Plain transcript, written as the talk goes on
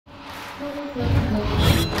Alrighty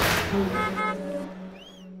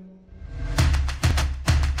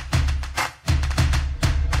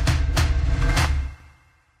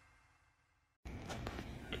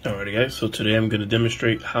guys, so today I'm going to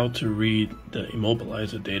demonstrate how to read the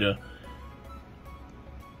immobilizer data,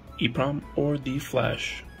 EEPROM or the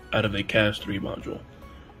flash out of a CAS3 module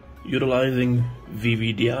utilizing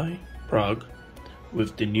VVDI PROG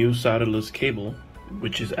with the new solderless cable,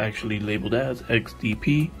 which is actually labeled as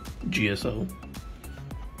XDP GSO,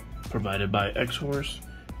 provided by Xhorse,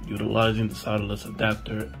 utilizing the solderless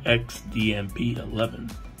adapter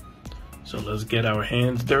XDMP11. So let's get our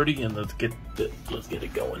hands dirty and let's get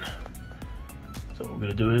it going. So what we're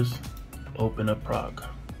gonna do is open up PROG,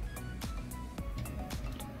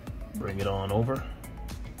 bring it on over.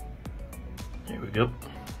 Here we go.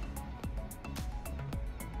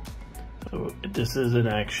 So this is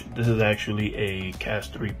actually a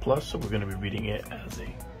CAS3 plus, so we're gonna be reading it as a.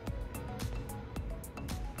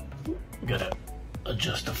 We gotta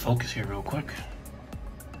adjust the focus here real quick.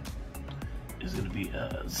 Is going to be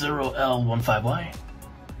 0L15Y.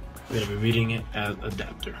 We're going to be reading it as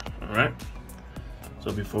adapter. Alright,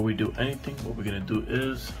 so before we do anything, what we're going to do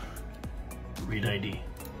is read ID.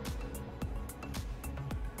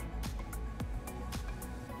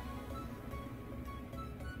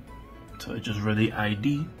 So I just read the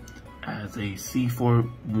ID as a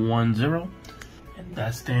C410, and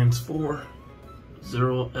that stands for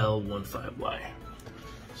 0L15Y.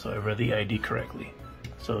 So I read the ID correctly.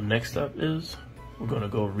 So next up is we're going to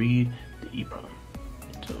go read the EEPROM.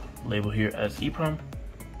 So label here as EEPROM.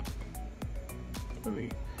 Let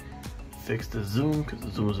me fix the zoom because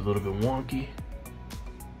the zoom is a little bit wonky.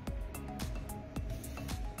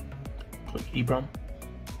 Click EEPROM.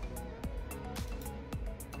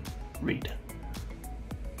 Read.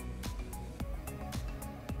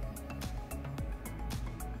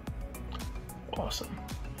 Awesome.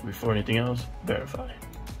 Before anything else, verify.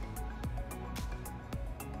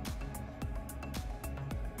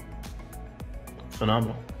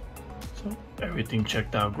 Phenomenal. So everything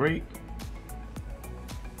checked out great.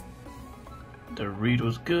 The read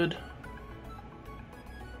was good.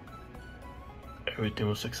 Everything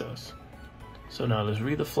was success. So now let's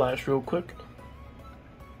read the flash real quick.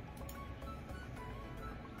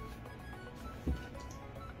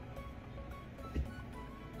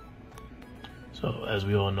 So as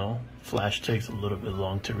we all know, flash takes a little bit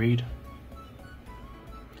long to read.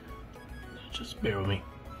 Just bear with me.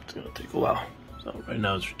 It's gonna take a while. So right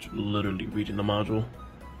now it's literally reading the module.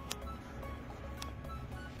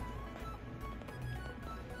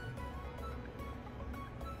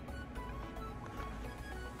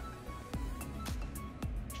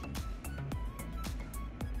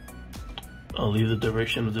 I'll leave the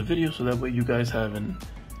direction of the video so that way you guys have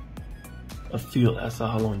a feel as to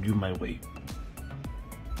how long you might wait.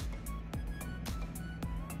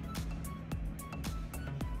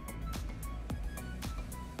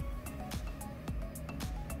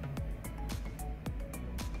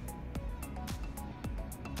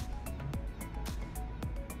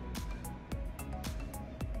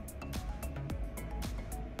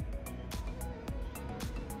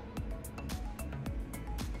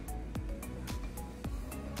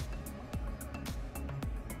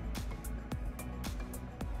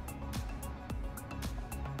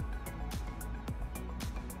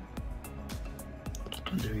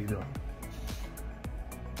 There you go.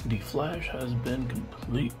 The flash has been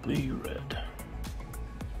completely read.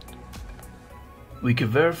 We can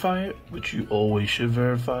verify it, which you always should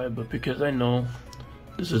verify, but because I know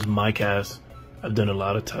this is my CAS, I've done a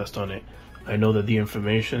lot of tests on it. I know that the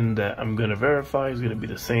information that I'm gonna verify is gonna be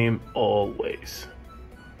the same always.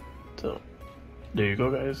 So there you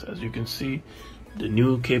go guys, as you can see, the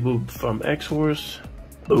new cable from Xhorse,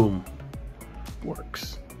 boom,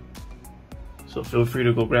 works. So feel free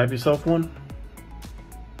to go grab yourself one.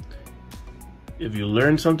 If you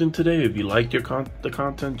learned something today, if you liked the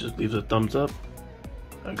content, just leave a thumbs up.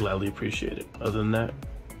 I gladly appreciate it. Other than that,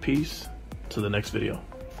 peace to the next video.